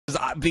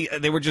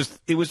they were just,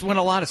 it was when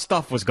a lot of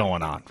stuff was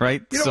going on,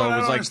 right? You know so what, it I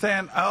was don't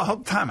understand. I'll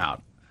help time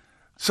out.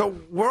 So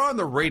we're on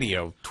the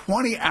radio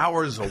 20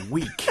 hours a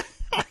week.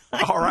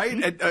 All right?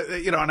 And,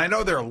 and I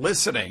know they're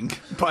listening,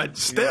 but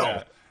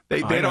still,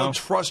 they don't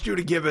trust you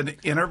to give an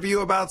interview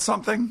about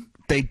something?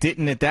 They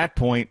didn't at that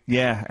point.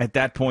 Yeah, at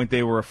that point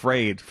they were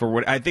afraid for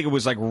what I think it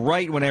was like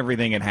right when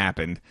everything had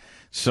happened.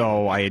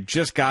 So I had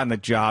just gotten the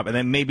job, and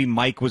then maybe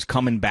Mike was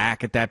coming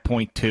back at that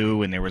point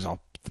too, and there was a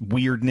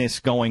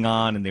weirdness going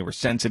on, and they were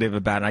sensitive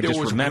about it. There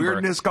was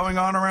weirdness going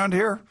on around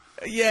here?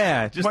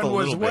 Yeah, just a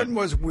little bit. When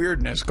was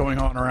weirdness going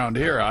on around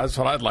here? That's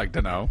what I'd like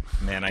to know.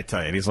 Man, I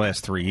tell you, these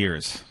last 3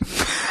 years.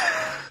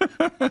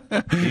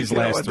 These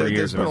last 3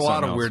 years. There's been a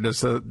lot of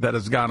weirdness that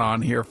has gone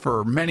on here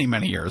for many,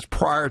 many years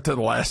prior to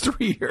the last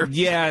 3 years.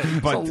 Yeah,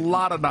 but there's a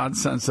lot of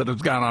nonsense that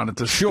has gone on at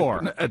this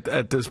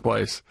at this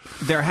place.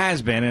 There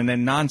has been, and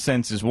then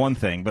nonsense is one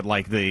thing, but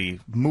like the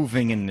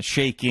moving and the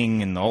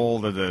shaking and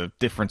all of the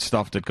different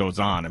stuff that goes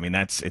on. I mean,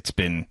 it's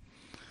been.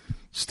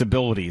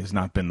 Stability has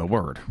not been the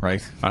word,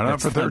 right? I don't know.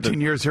 For 13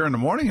 years here in the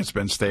morning, it's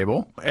been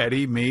stable.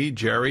 Eddie, me,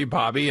 Jerry,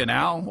 Bobby, and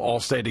Al all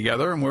stayed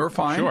together, and we were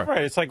fine. Sure.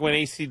 Right. It's like when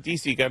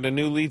AC/DC got a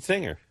new lead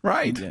singer.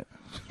 Right.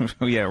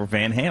 Yeah, or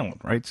Van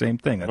Halen, right? Same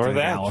thing. That's or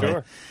that,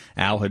 sure.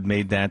 Al had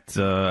made that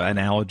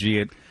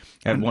analogy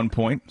at one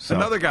point. So.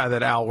 Another guy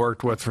that Al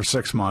worked with for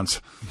 6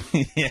 months.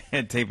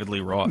 Yeah, David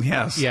Lee Roth.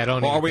 Yes. Yeah, I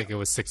don't even think it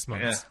was 6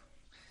 months.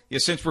 Yeah,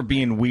 since we're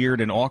being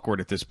weird and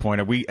awkward at this point,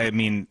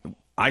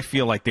 I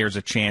feel like there's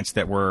a chance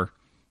that we're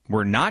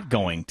not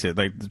going to.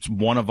 Like,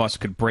 one of us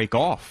could break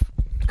off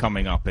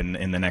coming up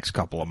in the next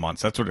couple of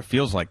months. That's what it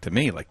feels like to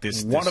me. Like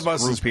this one of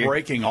us is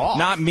breaking off.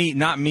 Not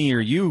me or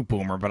you,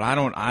 Boomer. But I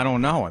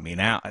don't know. I mean,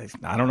 Al,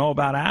 I don't know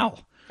about Al.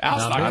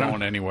 Al's not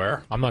going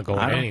anywhere. I'm not going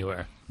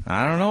anywhere.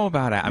 I don't know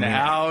about Al.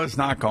 Al is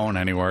not going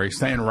anywhere. He's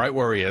staying right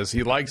where he is.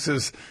 He likes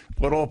his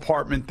little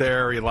apartment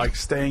there. He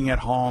likes staying at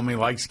home. He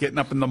likes getting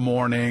up in the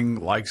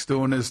morning. Likes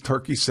doing his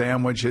turkey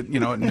sandwich at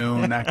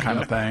noon. That kind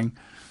of thing.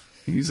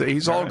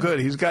 He's all good.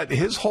 He's got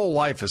his whole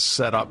life is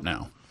set up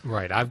now.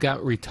 Right. I've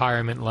got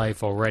retirement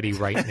life already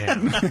right now.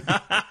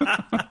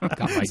 Got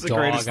my it's the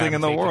greatest thing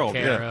in the world.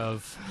 Care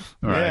of.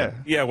 Right.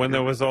 Yeah, when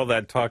there was all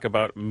that talk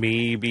about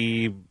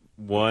maybe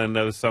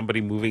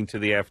somebody moving to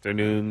the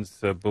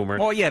afternoons, Boomer.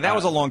 Well, yeah, that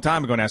was a long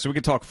time ago now, so we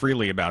could talk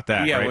freely about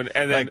that. Yeah, right?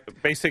 And then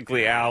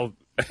basically Al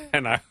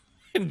and I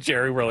and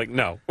Jerry were like,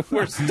 no,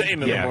 we're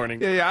staying in the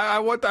morning. Yeah, I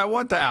went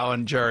to Al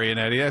and Jerry and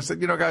Eddie. I said,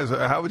 guys,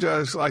 how would you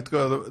guys like to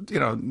go to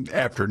the,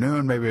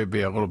 afternoon? Maybe it'd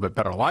be a little bit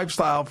better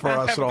lifestyle for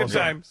us. Have a good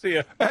time. See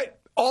ya. Hey,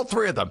 all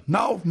three of them.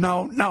 No,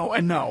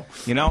 and no.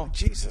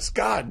 Jesus,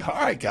 God. All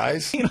right,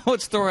 guys.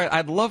 What story?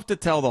 I'd love to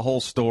tell the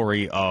whole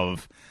story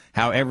of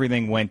how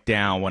everything went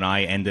down when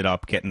I ended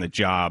up getting the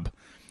job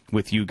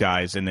with you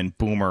guys, and then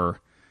Boomer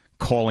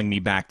calling me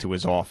back to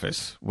his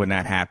office when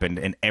that happened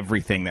and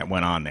everything that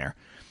went on there.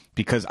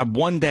 Because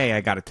one day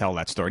I got to tell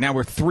that story. Now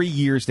we're 3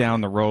 years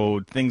down the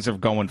road. Things are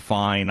going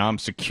fine. I'm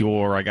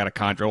secure. I got a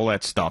contract, all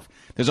that stuff.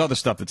 There's other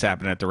stuff that's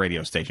happening at the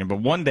radio station. But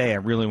one day I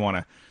really want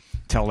to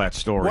tell that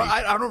story. Well,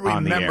 I don't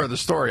remember the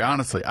story,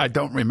 honestly. I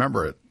don't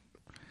remember it.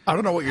 I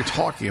don't know what you're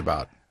talking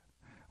about.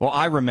 Well,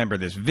 I remember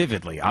this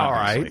vividly,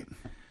 obviously. All right.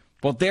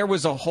 Well, there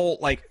was a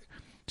whole,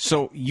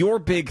 so your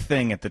big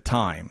thing at the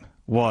time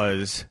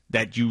was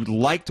that you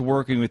liked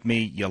working with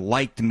me, you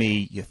liked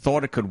me, you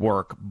thought it could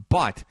work,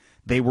 but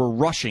they were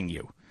rushing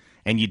you,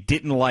 and you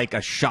didn't like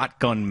a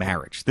shotgun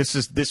marriage. This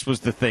was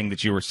the thing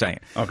that you were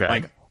saying.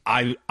 Okay.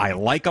 I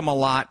like them a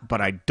lot,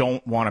 but I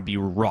don't want to be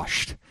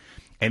rushed.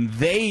 And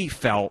they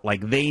felt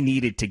like they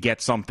needed to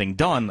get something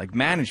done, like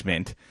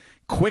management,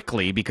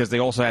 quickly, because they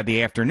also had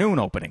the afternoon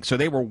opening. So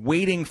they were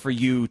waiting for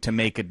you to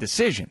make a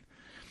decision.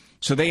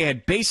 So they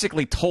had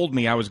basically told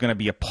me I was going to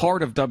be a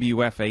part of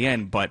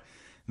WFAN, but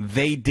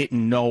they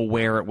didn't know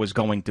where it was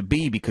going to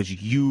be because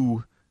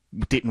you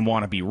didn't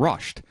want to be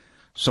rushed.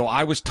 So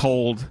I was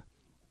told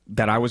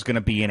that I was going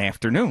to be in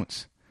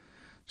afternoons.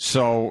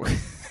 So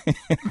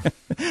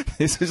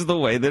this is the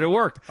way that it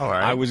worked. All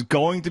right. I was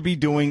going to be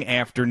doing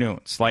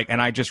afternoons.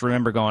 And I just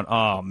remember going,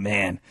 oh,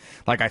 man.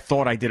 I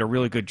thought I did a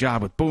really good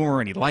job with Boomer,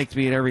 and he liked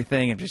me and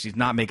everything, and just he's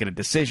not making a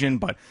decision,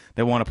 but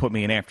they want to put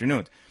me in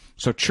afternoons.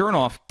 So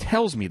Chernoff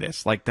tells me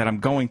this, that I'm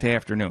going to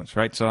afternoons,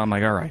 right? So I'm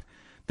like, all right.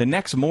 The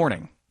next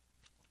morning,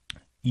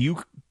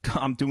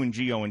 I'm doing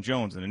Gio and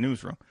Jones in the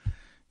newsroom.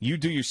 You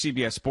do your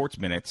CBS Sports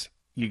Minutes.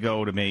 You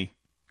go to me,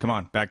 come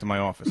on, back to my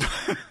office.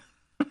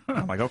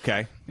 I'm like,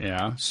 okay.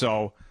 Yeah.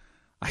 So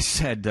I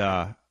said,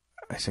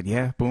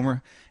 yeah,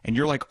 Boomer. And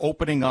you're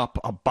opening up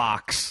a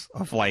box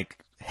of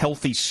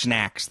healthy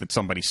snacks that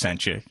somebody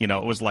sent you. It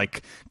was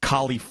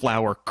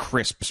cauliflower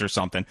crisps or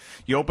something.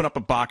 You open up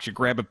a box, you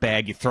grab a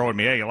bag, you throw it at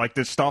me. Hey, you like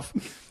this stuff?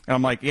 And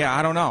I'm like, yeah,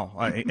 I don't know.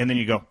 And then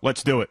you go,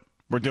 let's do it.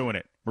 We're doing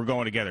it. We're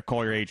going together.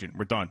 Call your agent.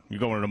 We're done. You're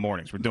going in the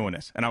mornings. We're doing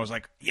this. And I was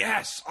like,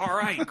 yes, all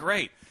right,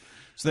 great.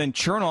 So then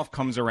Chernoff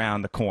comes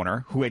around the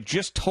corner, who had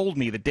just told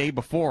me the day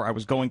before I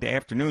was going to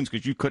afternoons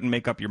because you couldn't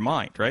make up your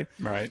mind, right?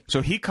 Right.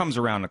 So he comes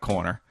around the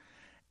corner,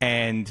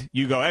 and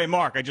you go, "Hey,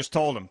 Mark, I just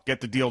told him, get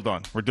the deal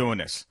done. We're doing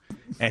this."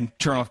 And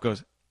Chernoff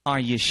goes, "Are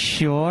you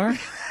sure?"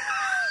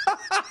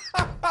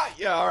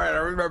 Yeah, all right, I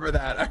remember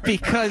that.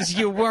 Because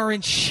you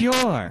weren't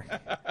sure.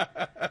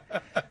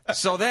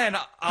 So then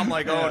I'm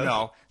like, oh,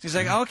 no. She's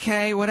like,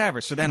 okay,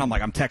 whatever. So then I'm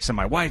like, I'm texting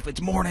my wife.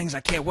 It's mornings. I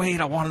can't wait.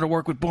 I wanted to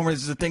work with Boomer.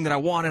 This is the thing that I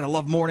wanted. I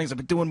love mornings. I've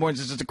been doing mornings.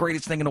 This is the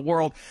greatest thing in the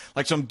world.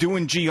 Like, so I'm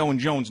doing Gio and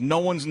Jones. No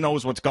one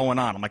knows what's going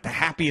on. I'm like the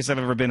happiest I've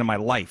ever been in my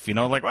life. You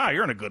know, like, wow,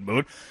 you're in a good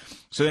mood.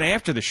 So then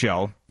after the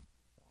show,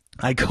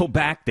 I go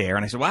back there,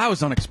 and I said, well, that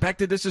was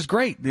unexpected. This is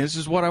great. This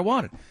is what I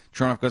wanted.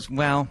 Chernoff goes,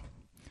 well,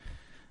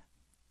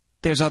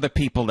 there's other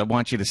people that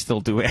want you to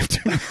still do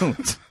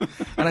afternoons.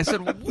 And I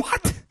said,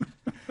 what?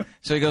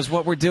 So he goes,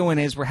 what we're doing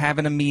is we're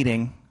having a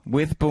meeting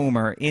with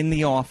Boomer in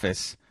the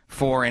office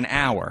for an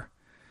hour,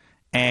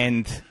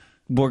 and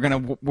we're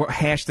going to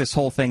hash this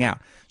whole thing out.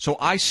 So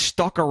I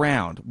stuck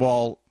around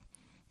while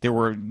there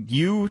were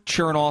you,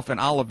 Chernoff, and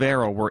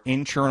Olivero were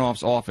in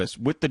Chernoff's office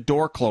with the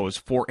door closed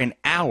for an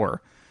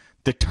hour,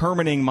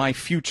 determining my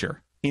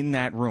future in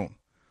that room,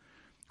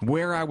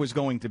 where I was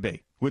going to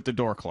be with the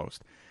door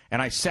closed.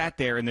 And I sat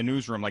there in the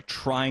newsroom, like,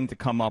 trying to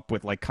come up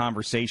with, like,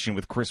 conversation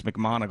with Chris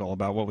McMonagle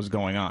about what was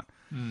going on.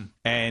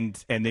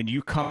 And then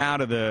you come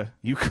out of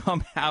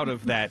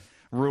that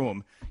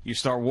room, you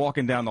start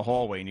walking down the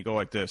hallway, and you go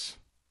like this,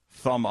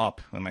 thumb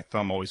up. And my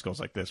thumb always goes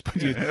like this. But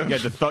you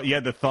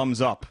had the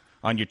thumbs up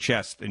on your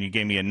chest, and you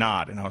gave me a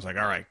nod. And I was like,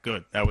 all right,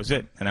 good. That was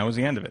it. And that was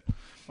the end of it.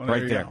 Well,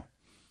 right there. Go.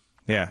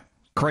 Yeah.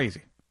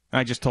 Crazy.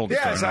 I just told you.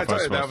 Yes, I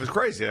told you that was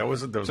crazy. That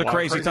was a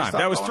crazy time.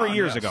 That was 3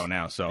 years ago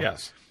now. So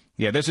yes,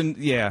 yeah.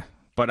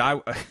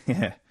 But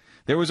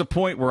there was a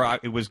point where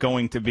it was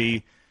going to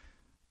be.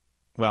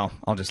 Well,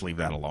 I'll just leave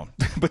that alone.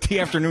 But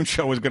the afternoon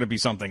show was going to be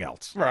something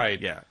else, right?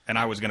 Yeah, and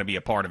I was going to be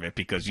a part of it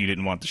because you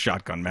didn't want the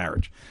shotgun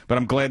marriage. But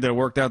I'm glad that it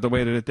worked out the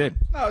way that it did.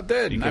 No, it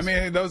did. Because,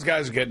 I mean, those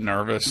guys get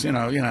nervous. You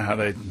know how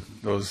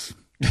those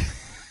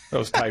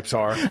types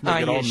are. They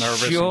get all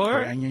nervous.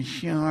 Sure? Are you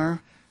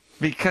sure?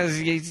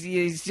 Because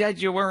you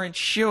said you weren't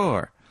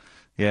sure.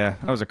 Yeah,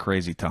 that was a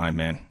crazy time,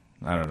 man.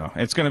 I don't know.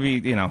 It's going to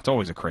be, it's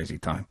always a crazy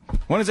time.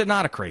 When is it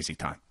not a crazy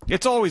time?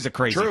 It's always a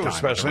crazy time. True,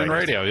 especially in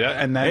radio.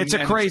 Yeah, it's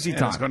a crazy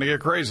time. It's going to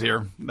get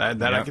crazier.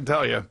 That I can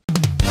tell you.